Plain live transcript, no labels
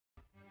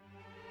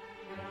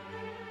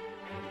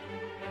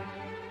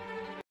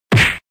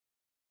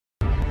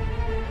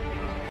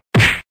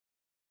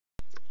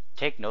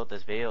Take note,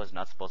 this video is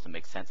not supposed to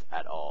make sense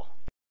at all.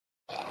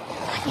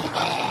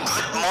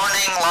 Good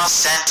morning, Los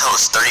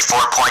Santos.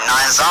 34.9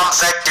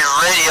 Zombfected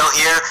Radio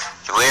here.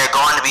 We're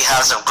going to be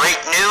having some great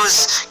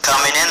news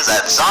coming in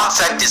that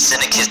Zombfected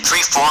Syndicate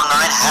 349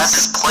 has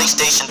its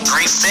PlayStation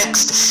 3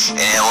 fixed, and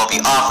it will be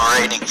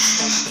operating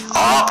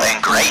up in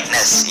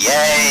greatness.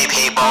 Yay,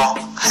 people!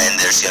 And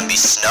there's gonna be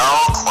snow,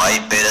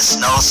 quite a bit of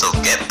snow, so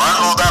get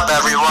bundled up,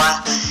 everyone,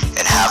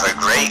 and have a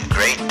great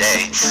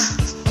day.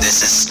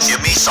 This is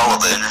Jimmy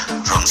Sullivan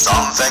from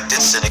Zombfected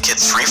Syndicate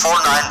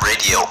 349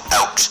 Radio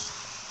out.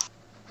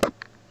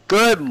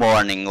 Good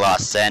morning,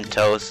 Los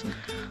Santos.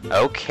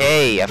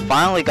 Okay, I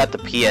finally got the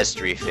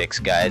PS3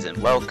 fixed, guys, and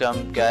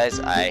welcome, guys.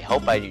 I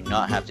hope I do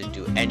not have to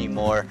do any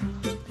more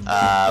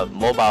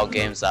mobile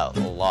games a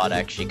lot,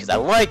 actually, because I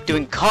like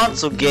doing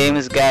console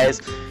games,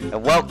 guys.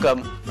 And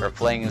welcome. We're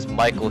playing as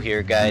Michael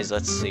here, guys.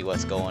 Let's see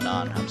what's going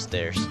on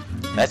upstairs.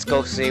 Let's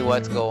go see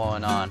what's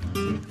going on.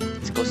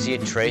 Let's go see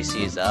if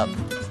Tracy is up.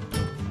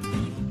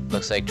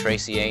 Looks like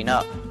Tracy ain't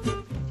up.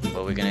 What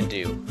are we gonna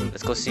do?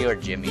 Let's go see where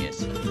Jimmy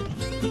is.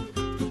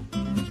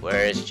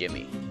 Where is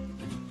Jimmy?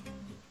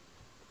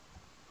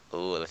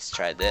 Ooh, let's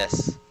try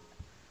this.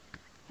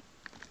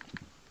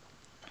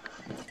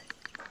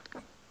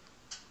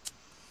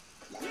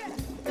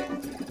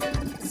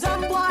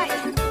 Zomboy,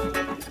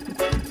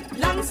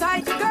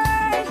 alongside the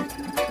girl,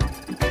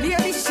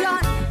 Lady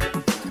Shot,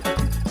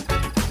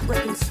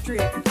 breaking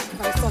straight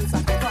by the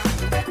sunset.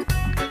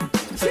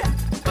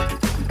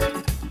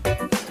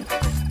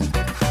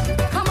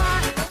 Come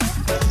on.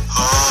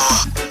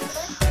 Oh,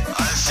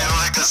 I feel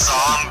like a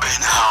zombie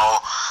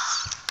now.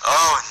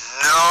 Oh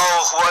no,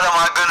 what am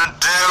I gonna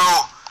do?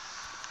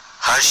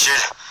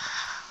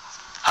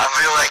 I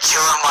feel like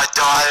killing my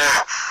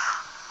daughter.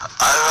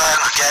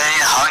 I'm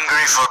getting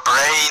hungry for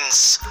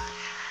brains.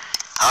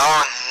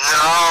 Oh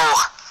no!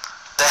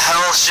 The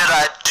hell should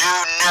I do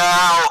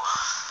now?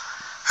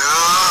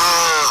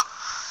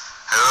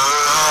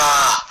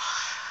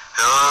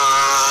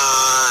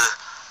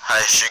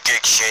 I should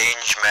get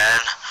changed, man.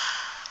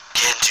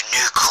 Get into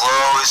new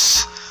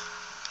clothes.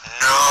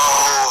 No.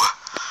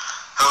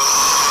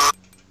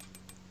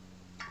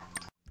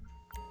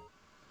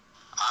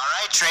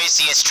 Alright,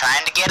 Tracy, it's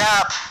trying to get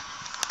up.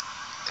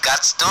 We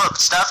got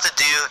stuff to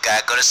do.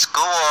 Gotta go to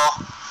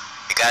school.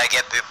 You gotta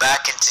get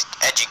back into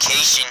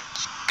education,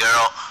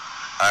 girl.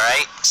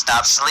 Alright,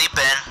 stop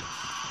sleeping.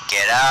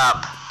 Get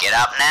up. Get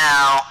up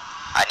now.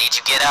 I need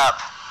you to get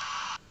up.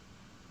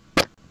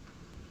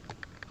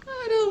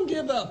 I don't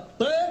give a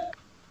fuck.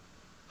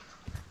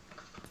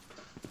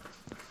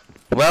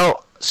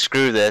 Well,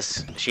 screw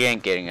this. She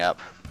ain't getting up.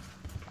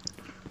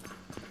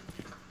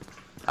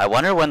 I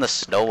wonder when the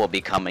snow will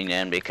be coming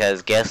in,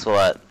 because guess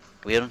what?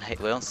 We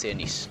don't see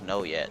any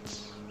snow yet.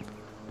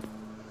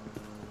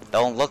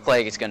 Don't look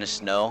like it's gonna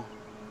snow.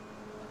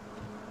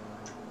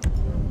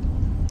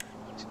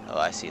 Oh,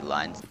 I see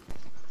lines.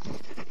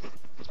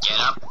 Get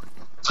up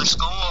for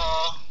school.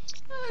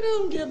 I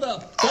don't give a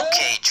fuck.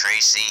 Okay,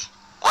 Tracy.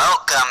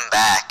 Welcome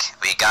back.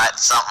 We got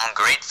something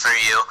great for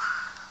you.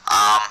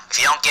 If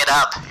you don't get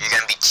up, you're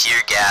gonna be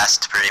tear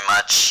gassed, pretty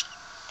much.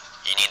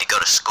 You need to go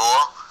to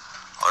school,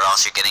 or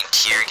else you're getting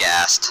tear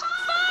gassed.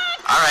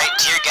 Alright,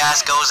 tear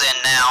gas goes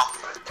in now.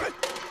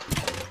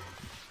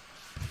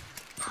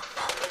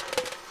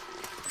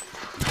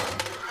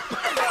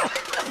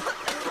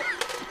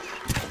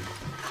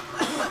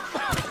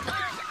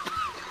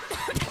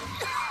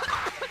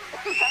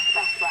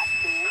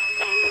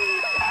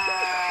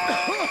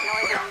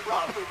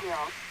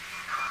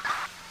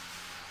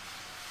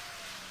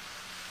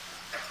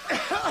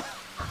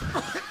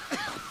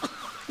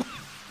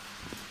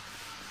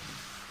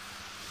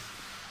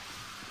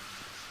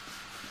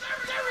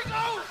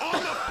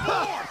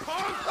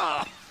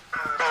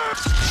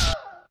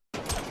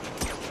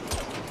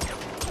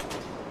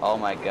 Oh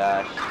my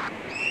gosh.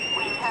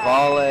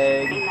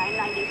 Falling.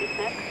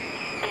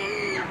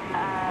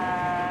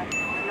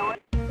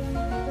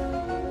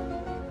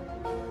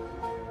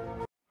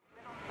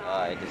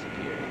 It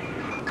disappeared.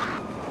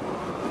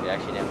 It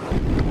actually didn't.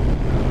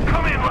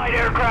 Come in, light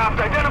aircraft.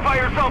 Identify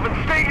yourself and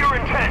state your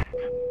intent.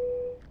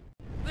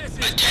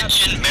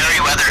 Attention,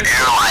 Merryweather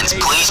Airlines,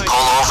 please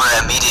pull over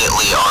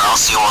immediately or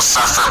else you will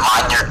suffer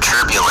minor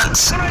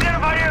turbulence.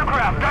 Unidentified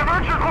aircraft,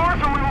 divert your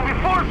course or we will be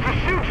forced to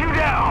shoot you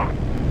down.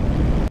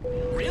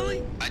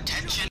 Really?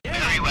 Attention,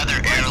 Merryweather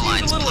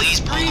Airlines,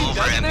 please pull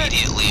over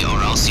immediately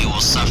or else you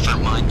will suffer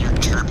minor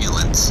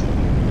turbulence.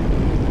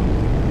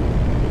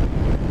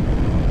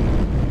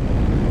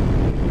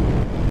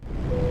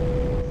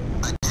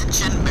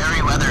 Attention,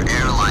 Merryweather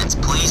Airlines,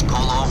 please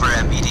pull over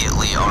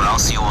immediately or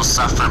else you will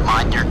suffer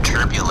minor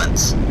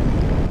turbulence.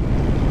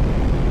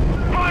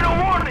 Final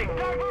warning.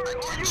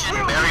 Attention,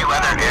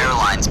 Merryweather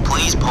Airlines,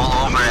 please pull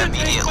over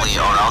immediately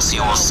or else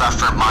you will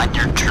suffer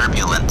minor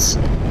turbulence.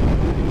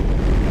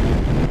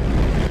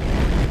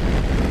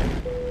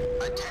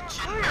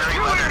 Attention,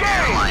 Merryweather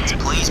Airlines,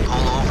 please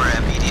pull over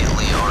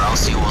immediately or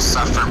else you will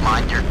suffer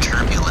minor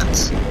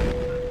turbulence.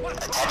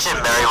 Attention,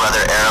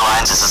 Merryweather Airlines.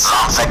 Airlines, this is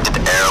Infected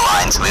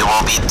Airlines. We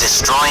will be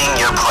destroying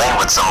your plane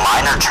with some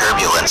minor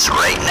turbulence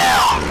right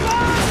now.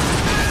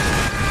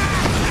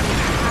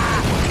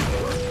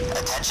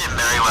 Attention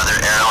Merryweather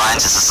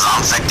Airlines, this is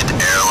Infected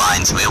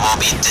Airlines. We will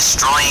be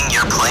destroying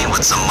your plane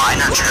with some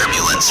minor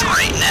turbulence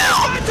right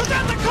now. I took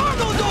out the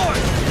cargo door!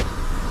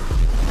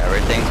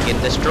 Everything's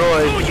getting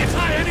destroyed. Oh, you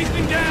tie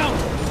anything down!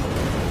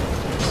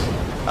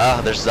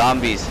 Ah, there's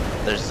zombies.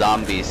 There's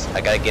zombies.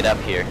 I gotta get up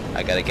here.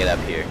 I gotta get up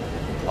here.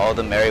 All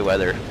the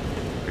Merryweather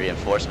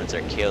reinforcements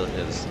are killed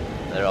because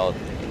they're all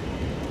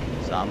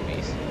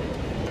zombies.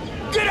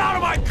 Get out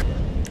of my...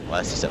 Well,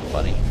 that's just so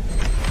funny.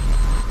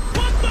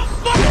 What the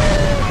fuck?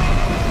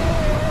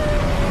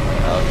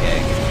 Okay.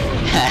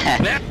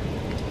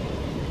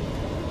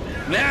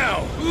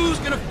 Now, who's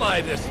gonna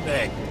fly this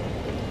thing?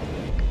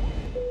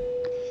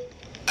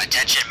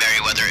 Attention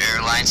Merryweather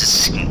Airlines,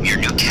 this is your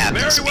new captain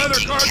Merryweather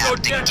speaking.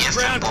 Cargo Captain Jet Giffen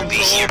Ground will be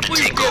Control, here to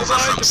please take be over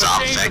from advised of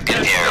a change of Zombfected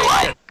destination.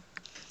 Airlines.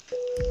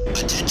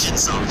 Attention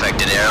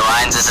Zombfected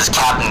Airlines, this is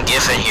Captain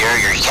Giffen here,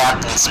 your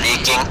captain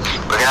speaking.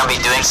 We're gonna be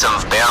doing some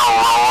barrel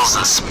rolls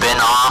and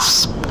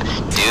spin-offs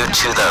due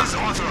to the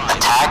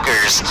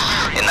attackers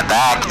in the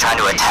back trying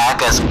to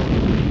attack us.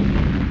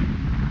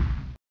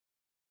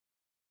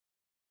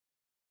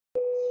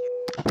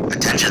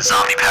 Attention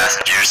zombie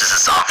passengers, this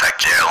is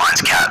Zombfected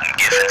Airlines Captain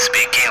Giffen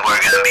speaking. We're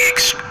going to be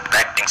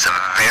expecting some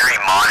very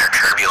minor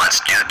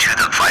turbulence due to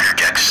the fighter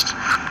jets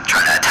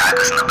trying to attack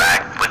us in the back.